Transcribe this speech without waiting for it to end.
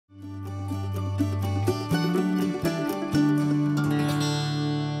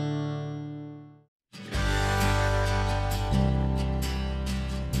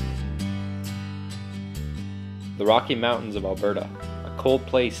The Rocky Mountains of Alberta, a cold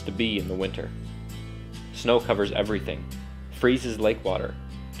place to be in the winter. Snow covers everything, freezes lake water,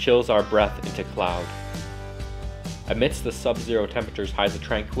 chills our breath into cloud. Amidst the sub-zero temperatures hides a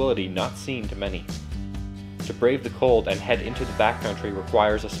tranquility not seen to many. To brave the cold and head into the backcountry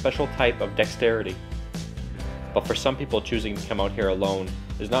requires a special type of dexterity. But for some people, choosing to come out here alone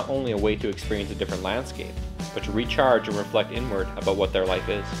is not only a way to experience a different landscape, but to recharge and reflect inward about what their life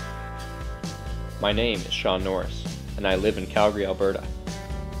is. My name is Sean Norris, and I live in Calgary, Alberta.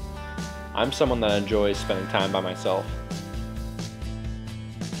 I'm someone that enjoys spending time by myself.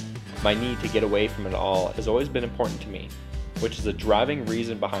 My need to get away from it all has always been important to me, which is a driving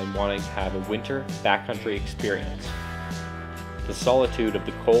reason behind wanting to have a winter backcountry experience. The solitude of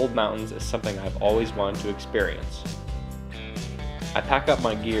the cold mountains is something I've always wanted to experience. I pack up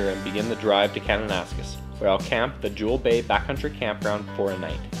my gear and begin the drive to Kananaskis, where I'll camp at the Jewell Bay Backcountry Campground for a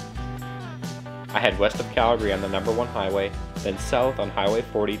night. I head west of Calgary on the number 1 highway, then south on Highway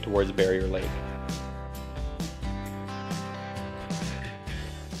 40 towards Barrier Lake.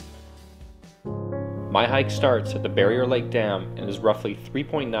 My hike starts at the Barrier Lake Dam and is roughly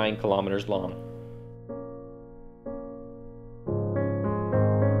 3.9 kilometers long.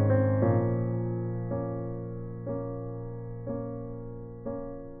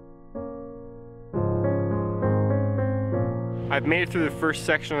 I've made it through the first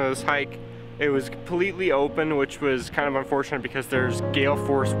section of this hike. It was completely open, which was kind of unfortunate because there's gale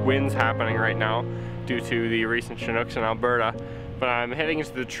force winds happening right now due to the recent Chinooks in Alberta. But I'm heading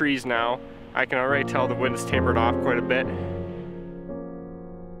into the trees now. I can already tell the wind has tapered off quite a bit.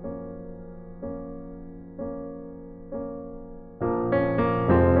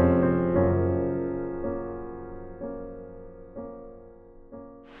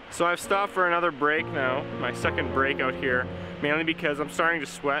 So I've stopped for another break now, my second break out here, mainly because I'm starting to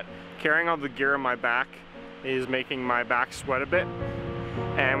sweat. Carrying all the gear on my back is making my back sweat a bit.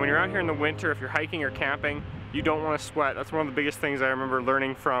 And when you're out here in the winter, if you're hiking or camping, you don't want to sweat. That's one of the biggest things I remember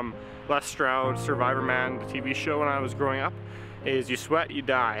learning from Les Stroud, Survivor Man, the TV show when I was growing up, is you sweat, you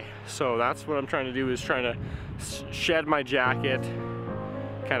die. So that's what I'm trying to do, is trying to shed my jacket,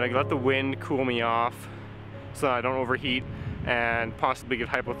 kind of let the wind cool me off so that I don't overheat and possibly get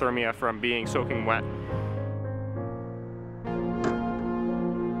hypothermia from being soaking wet.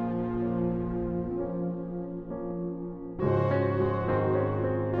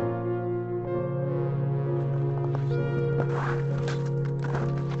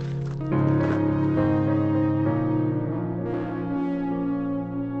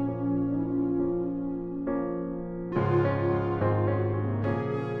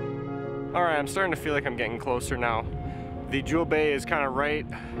 Alright, I'm starting to feel like I'm getting closer now. The Jewell Bay is kind of right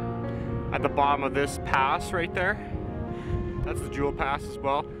at the bottom of this pass right there. That's the Jewell Pass as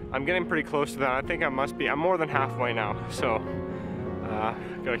well. I'm getting pretty close to that. I think I'm more than halfway now. So,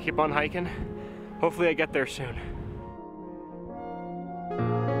 gotta keep on hiking. Hopefully I get there soon.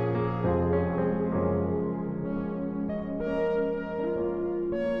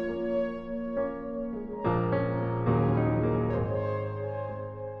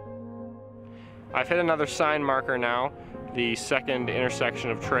 I've hit another sign marker now, the second intersection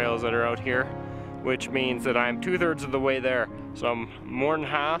of trails that are out here, which means that I'm 2/3 of the way there. So I'm more than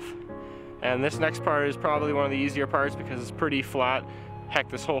half, and this next part is probably one of the easier parts because it's pretty flat. Heck,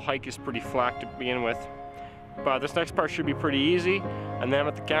 this whole hike is pretty flat to begin with. But this next part should be pretty easy, and then I'm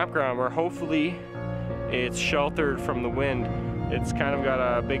at the campground where hopefully it's sheltered from the wind. It's kind of got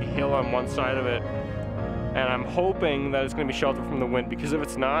a big hill on one side of it, and I'm hoping that it's going to be sheltered from the wind, because if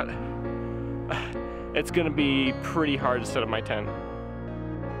it's not, it's going to be pretty hard to set up my tent.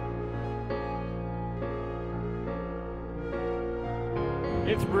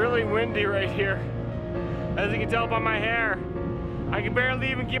 It's really windy right here. As you can tell by my hair, I can barely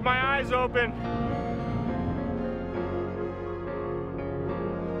even keep my eyes open.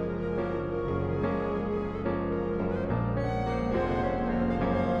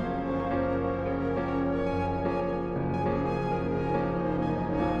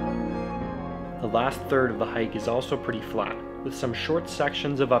 The last third of the hike is also pretty flat, with some short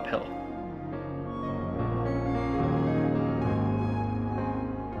sections of uphill.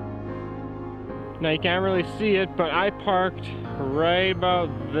 Now you can't really see it, but I parked right about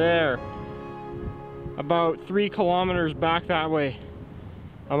there. About 3 kilometers back that way.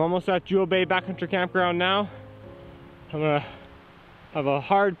 I'm almost at Jewell Bay Backcountry Campground now. I'm gonna have a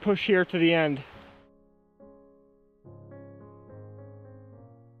hard push here to the end.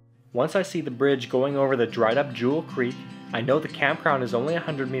 Once I see the bridge going over the dried up Jewell Creek, I know the campground is only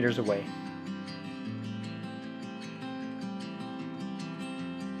 100 meters away.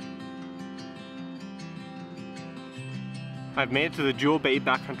 I've made it to the Jewell Bay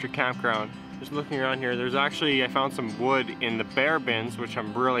Backcountry Campground. Just looking around here, I found some wood in the bear bins, which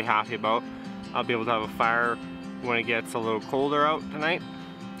I'm really happy about. I'll be able to have a fire when it gets a little colder out tonight.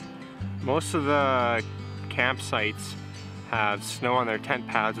 Most of the campsites have snow on their tent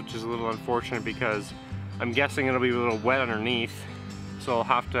pads, which is a little unfortunate because I'm guessing it'll be a little wet underneath. So I'll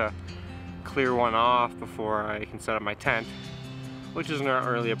have to clear one off before I can set up my tent, which isn't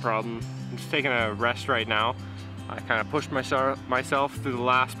really a problem. I'm just taking a rest right now. I kind of pushed myself through the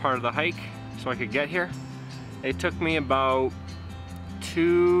last part of the hike so I could get here. It took me about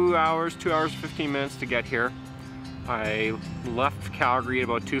 2 hours 15 minutes to get here. I left Calgary at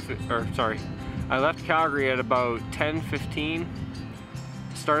about 10:15,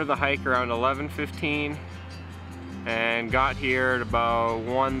 started the hike around 11:15, and got here at about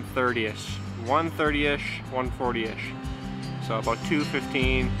 1:30ish, 1:40ish. So about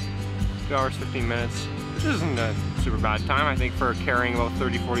 2:15, 2 hours 15 minutes, which isn't a super bad time, I think, for carrying about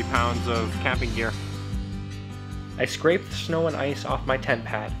 30-40 pounds of camping gear. I scrape the snow and ice off my tent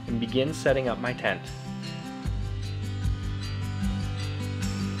pad and begin setting up my tent.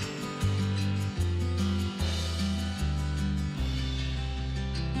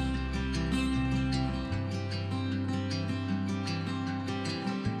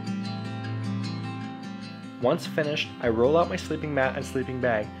 Once finished, I roll out my sleeping mat and sleeping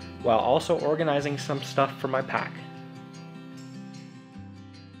bag, while also organizing some stuff for my pack.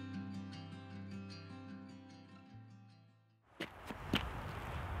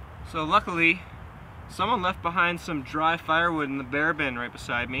 So luckily, someone left behind some dry firewood in the bear bin right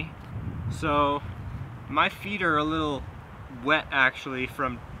beside me. So my feet are a little wet actually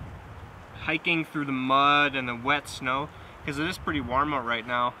from hiking through the mud and the wet snow, because it is pretty warm out right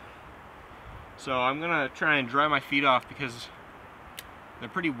now. So I'm gonna try and dry my feet off because they're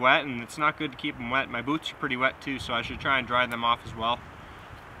pretty wet and it's not good to keep them wet. My boots are pretty wet too, so I should try and dry them off as well.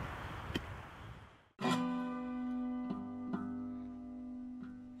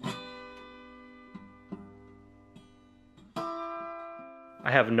 I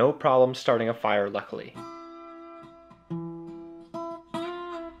have no problem starting a fire, luckily.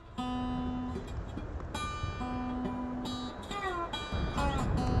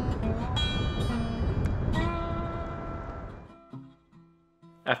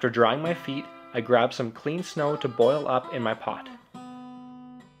 After drying my feet, I grab some clean snow to boil up in my pot.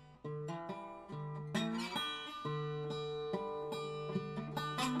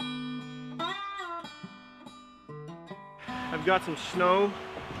 I've got some snow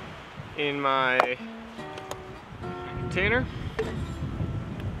in my container.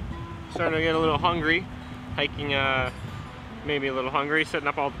 Starting to get a little hungry. Hiking made me a little hungry. Setting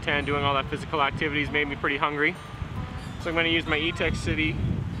up all the tent, doing all that physical activities made me pretty hungry. So I'm going to use my Etekcity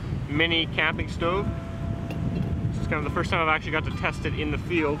Mini Camping Stove. This is kind of the first time I've actually got to test it in the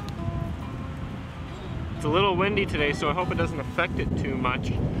field. It's a little windy today, so I hope it doesn't affect it too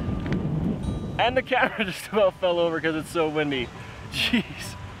much. And the camera just about fell over because it's so windy.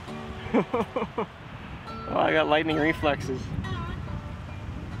 Jeez. Oh, I got lightning reflexes.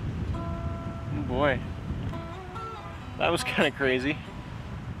 Oh boy. That was kind of crazy.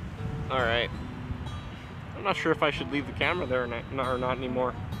 Alright. I'm not sure if I should leave the camera there or not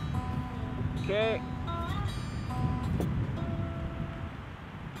anymore. Okay.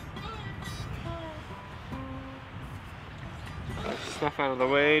 Stuff out of the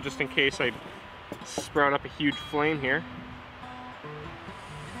way just in case I sprout up a huge flame here.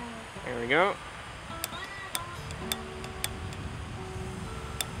 There we go.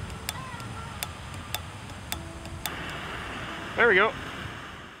 There we go.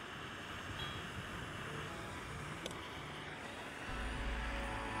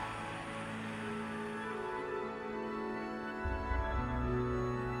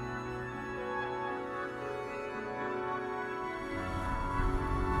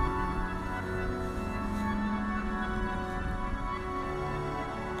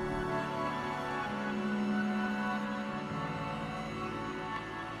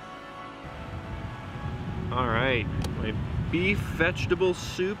 Alright, my beef vegetable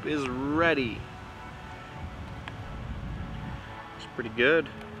soup is ready. It's pretty good.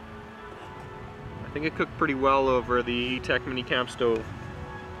 I think it cooked pretty well over the Etekcity Mini Camp Stove.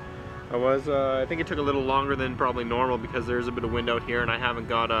 I think it took a little longer than probably normal because there's a bit of wind out here and I haven't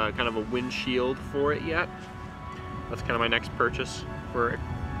got a kind of a windshield for it yet. That's kind of my next purchase for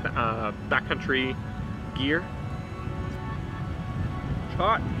backcountry gear. It's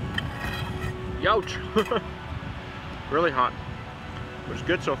hot. Youch! Really hot, which is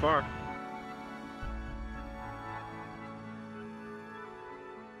good so far.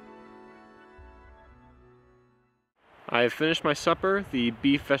 I finished my supper. The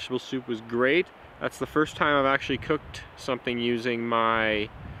beef vegetable soup was great. That's the first time I've actually cooked something using my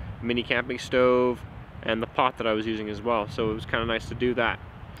mini camping stove and the pot that I was using as well, so it was kind of nice to do that.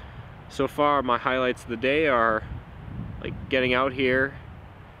 So far my highlights of the day are like getting out here,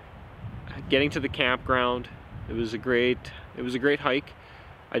 getting to the campground. It was a great hike.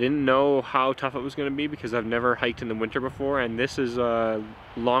 I didn't know how tough it was going to be because I've never hiked in the winter before, and this is a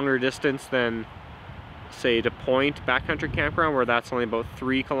longer distance than, say, to Point Backcountry Campground, where that's only about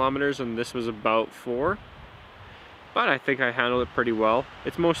 3 kilometers and this was about 4. But I think I handled it pretty well.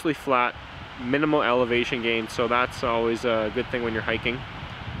 It's mostly flat, minimal elevation gain, so that's always a good thing when you're hiking.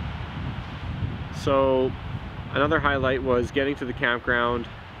 So another highlight was getting to the campground,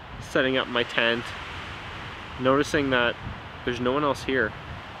 setting up my tent, noticing that there's no one else here.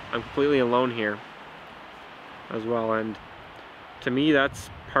 I'm completely alone here as well, and to me that's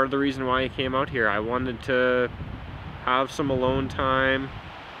part of the reason why I came out here. I wanted to have some alone time.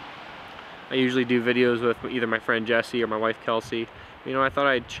 I usually do videos with either my friend Jesse or my wife Kelsey. You know, I thought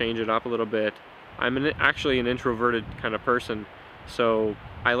I'd change it up a little bit. I'm actually an introverted kind of person, so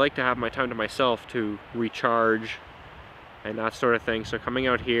I like to have my time to myself to recharge and that sort of thing. So coming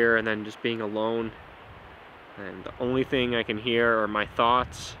out here and then just being alone, and the only thing I can hear are my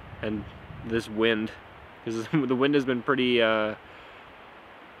thoughts and this wind, because the wind has been pretty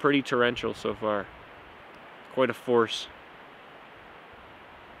torrential so far. Quite a force.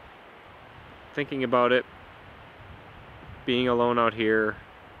 Thinking about it, being alone out here,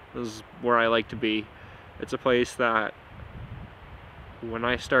 this is where I like to be. It's a place that when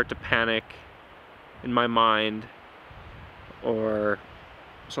I start to panic in my mind, or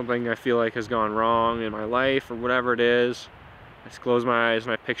something I feel like has gone wrong in my life or whatever it is, I just close my eyes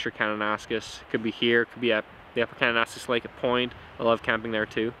and I picture Kananaskis. It could be here, it could be at the Upper Kananaskis Lake at Point. I love camping there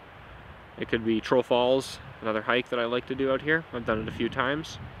too. It could be Troll Falls, another hike that I like to do out here. I've done it a few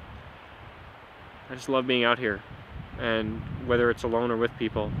times. I just love being out here, and whether it's alone or with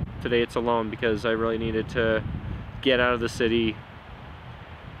people. Today it's alone because I really needed to get out of the city,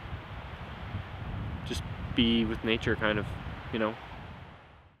 just be with nature kind of, you know.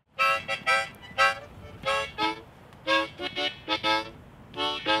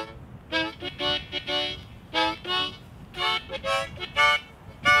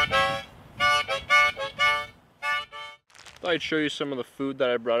 Thought I'd show you some of the food that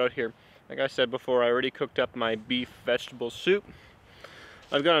I brought out here. Like I said before, I already cooked up my beef vegetable soup.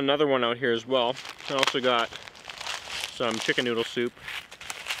 I've got another one out here as well. I also got some chicken noodle soup,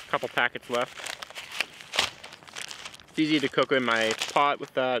 a couple packets left. It's easy to cook in my pot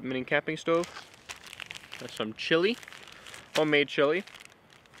with that mini camping stove. There's some chili, homemade chili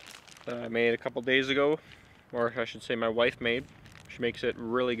that I made a couple days ago, or I should say my wife made. She makes it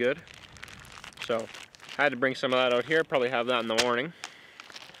really good. So I had to bring some of that out here, probably have that in the morning.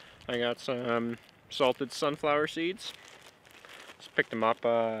 I got some salted sunflower seeds. Just picked them up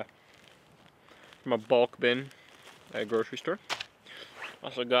from a bulk bin at a grocery store.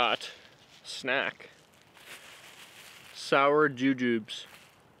 Also got a snack. Sour jujubes.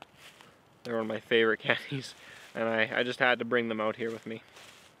 They're one of my favorite candies, and I just had to bring them out here with me.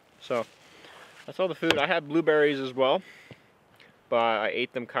 So that's all the food. I had blueberries as well, but I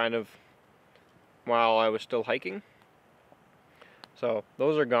ate them kind of while I was still hiking. So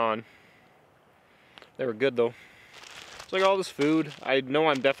those are gone. They were good though. It's like all this food. I know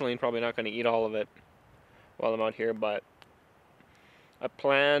I'm definitely probably not going to eat all of it while I'm out here, but I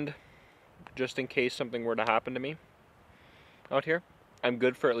planned just in case something were to happen to me out here. I'm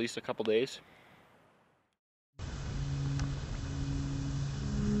good for at least a couple days.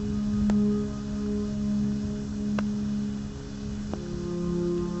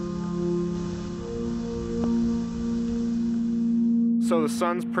 So the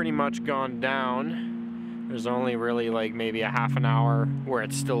sun's pretty much gone down. There's only really like maybe a half an hour where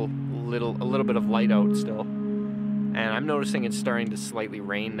it's still a little bit of light out still. And I'm noticing it's starting to slightly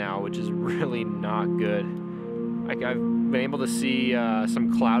rain now, which is really not good. Like I've been able to see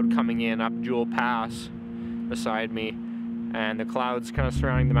some cloud coming in up Jewell Pass beside me, and the clouds kind of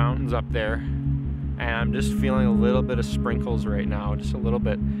surrounding the mountains up there. And I'm just feeling a little bit of sprinkles right now, just a little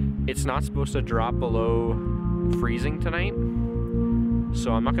bit. It's not supposed to drop below freezing tonight,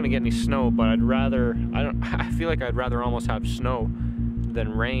 so I'm not gonna get any snow, but I feel like I'd rather almost have snow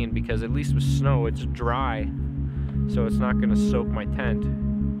than rain, because at least with snow it's dry, so it's not gonna soak my tent.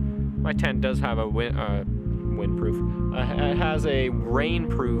 My tent does have a windproof. It has a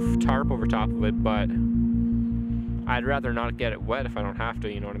rainproof tarp over top of it, but I'd rather not get it wet if I don't have to,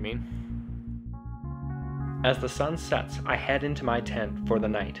 you know what I mean? As the sun sets, I head into my tent for the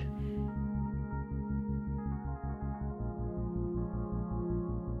night.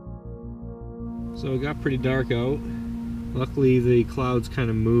 So it got pretty dark out. Luckily the clouds kind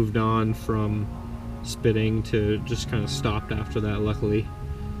of moved on from spitting to just kind of stopped after that, luckily.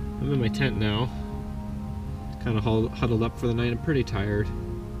 I'm in my tent now. Kind of huddled up for the night. I'm pretty tired.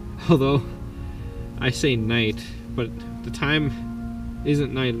 Although, I say night, but the time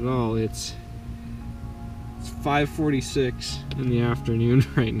isn't night at all. It's 5:46 in the afternoon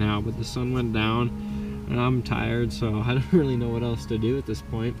right now, but the sun went down and I'm tired, so I don't really know what else to do at this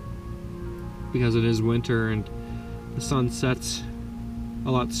point because it is winter and the sun sets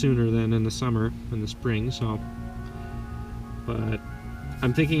a lot sooner than in the summer and the spring. So, but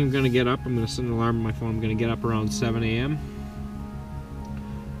I'm thinking I'm gonna get up. I'm gonna set an alarm on my phone. I'm gonna get up around 7 a.m.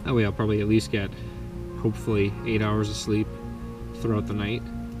 That way I'll probably at least get hopefully 8 hours of sleep throughout the night.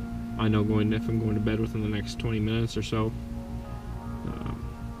 I know if I'm going to bed within the next 20 minutes or so.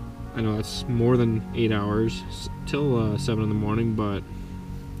 I know that's more than 8 hours till 7 in the morning, but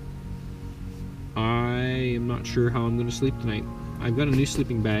I am not sure how I'm going to sleep tonight. I've got a new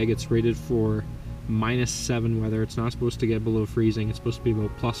sleeping bag. It's rated for -7 weather. It's not supposed to get below freezing. It's supposed to be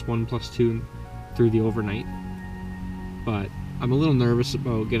about +1, +2 through the overnight. But I'm a little nervous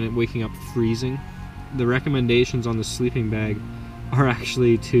about waking up freezing. The recommendations on the sleeping bag are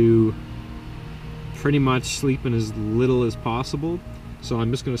actually to pretty much sleep in as little as possible. So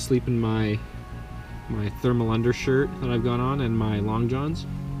I'm just going to sleep in my thermal undershirt that I've got on and my long johns.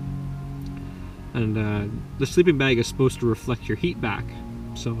 And the sleeping bag is supposed to reflect your heat back,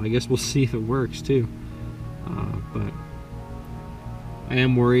 so I guess we'll see if it works too. But I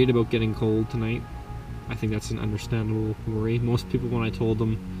am worried about getting cold tonight. I think that's an understandable worry. Most people, when I told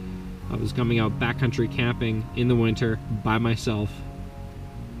them I was coming out backcountry camping in the winter by myself,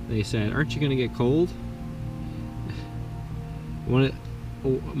 they said, "Aren't you going to get cold?"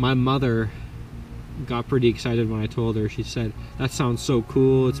 My mother got pretty excited when I told her. She said, "That sounds so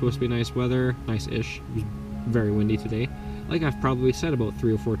cool. It's supposed to be nice weather." Nice-ish. It was very windy today. Like I've probably said about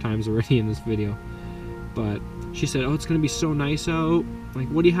 3 or 4 times already in this video. But she said, "Oh, it's going to be so nice out. Like,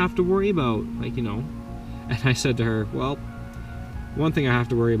 what do you have to worry about?" Like, you know. And I said to her, "Well, one thing I have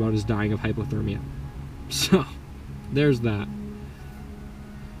to worry about is dying of hypothermia." So, there's that.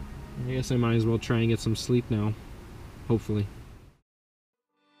 I guess I might as well try and get some sleep now. Hopefully.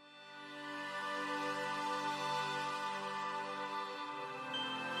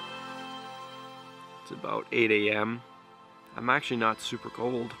 It's about 8 a.m. I'm actually not super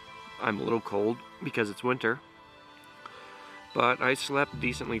cold. I'm a little cold because it's winter. But I slept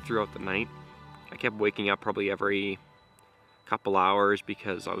decently throughout the night. I kept waking up probably every couple hours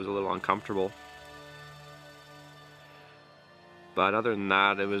because I was a little uncomfortable. But other than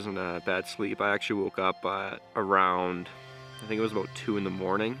that, it wasn't a bad sleep. I actually woke up around, I think it was about 2 in the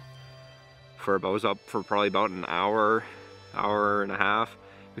morning. I was up for probably about an hour and a half,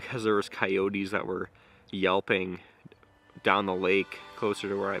 because there was coyotes that were yelping down the lake closer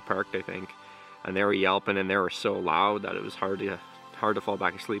to where I parked, I think. And they were yelping and they were so loud that it was hard to fall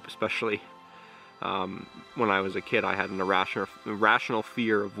back asleep, especially when I was a kid. I had an irrational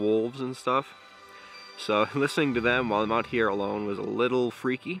fear of wolves and stuff. So listening to them while I'm out here alone was a little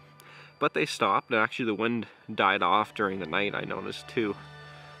freaky, but they stopped, and actually the wind died off during the night, I noticed too.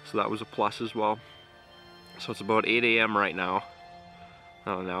 So that was a plus as well. So it's about 8 a.m. right now.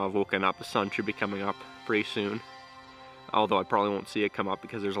 Now I've woken up. The sun should be coming up pretty soon. Although I probably won't see it come up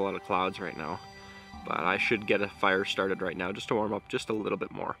because there's a lot of clouds right now. But I should get a fire started right now just to warm up just a little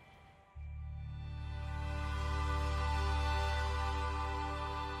bit more.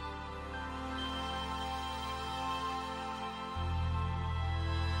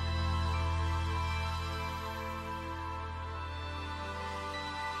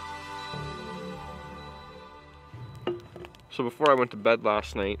 So before I went to bed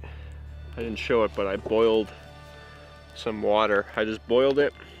last night, I didn't show it, but I boiled some water. I just boiled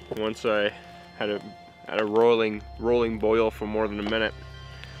it. Once I had a rolling boil for more than a minute,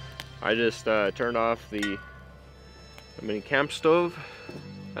 I just turned off the mini camp stove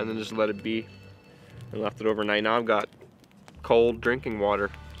and then just let it be and left it overnight. Now I've got cold drinking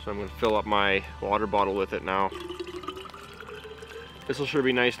water, so I'm going to fill up my water bottle with it now. This will sure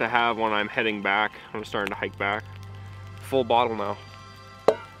be nice to have when I'm heading back. I'm starting to hike back. Full bottle now.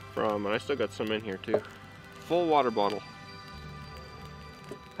 And I still got some in here too. Full water bottle.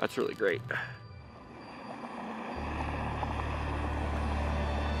 That's really great.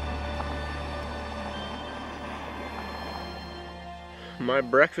 My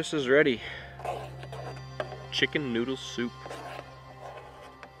breakfast is ready. Chicken noodle soup.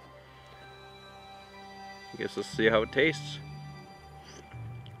 I guess let's see how it tastes.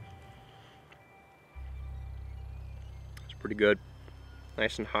 It's pretty good.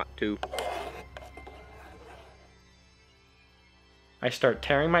 Nice and hot too. I start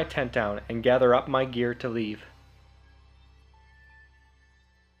tearing my tent down and gather up my gear to leave.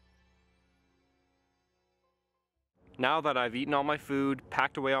 Now that I've eaten all my food,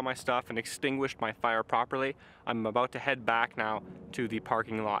 packed away all my stuff, and extinguished my fire properly, I'm about to head back now to the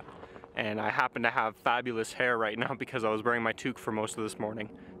parking lot. And I happen to have fabulous hair right now because I was wearing my toque for most of this morning.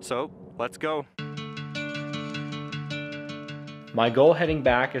 So, let's go. My goal heading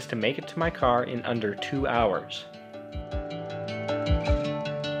back is to make it to my car in under 2 hours.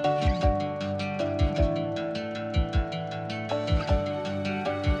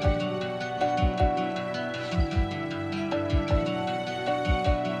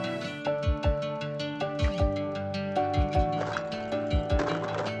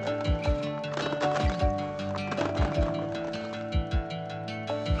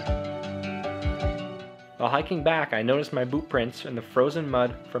 While hiking back, I noticed my boot prints in the frozen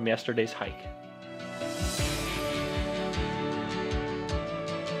mud from yesterday's hike.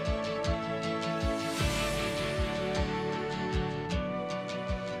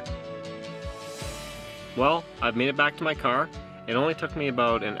 Well, I've made it back to my car. It only took me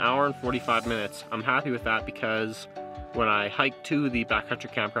about an hour and 45 minutes. I'm happy with that because when I hiked to the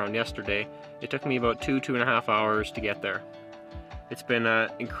backcountry campground yesterday, it took me about 2.5 hours to get there. It's been an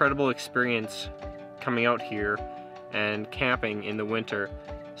incredible experience coming out here and camping in the winter.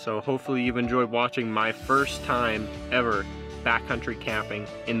 So hopefully you've enjoyed watching my first time ever backcountry camping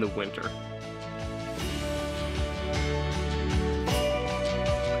in the winter.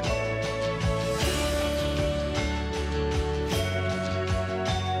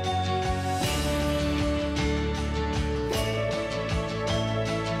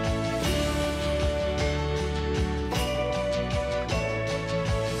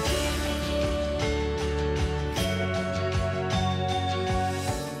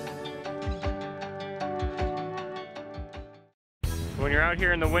 When you're out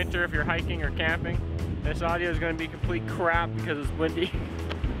here in the winter, if you're hiking or camping, this audio is going to be complete crap because it's windy.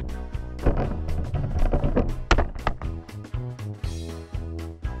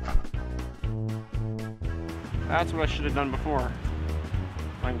 That's what I should have done before.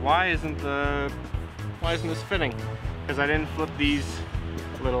 Like, why isn't this fitting? Because I didn't flip these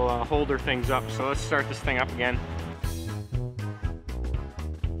little holder things up. So let's start this thing up again.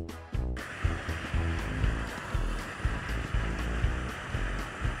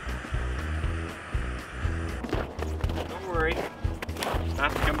 I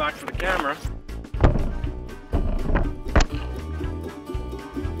have to come back to the camera.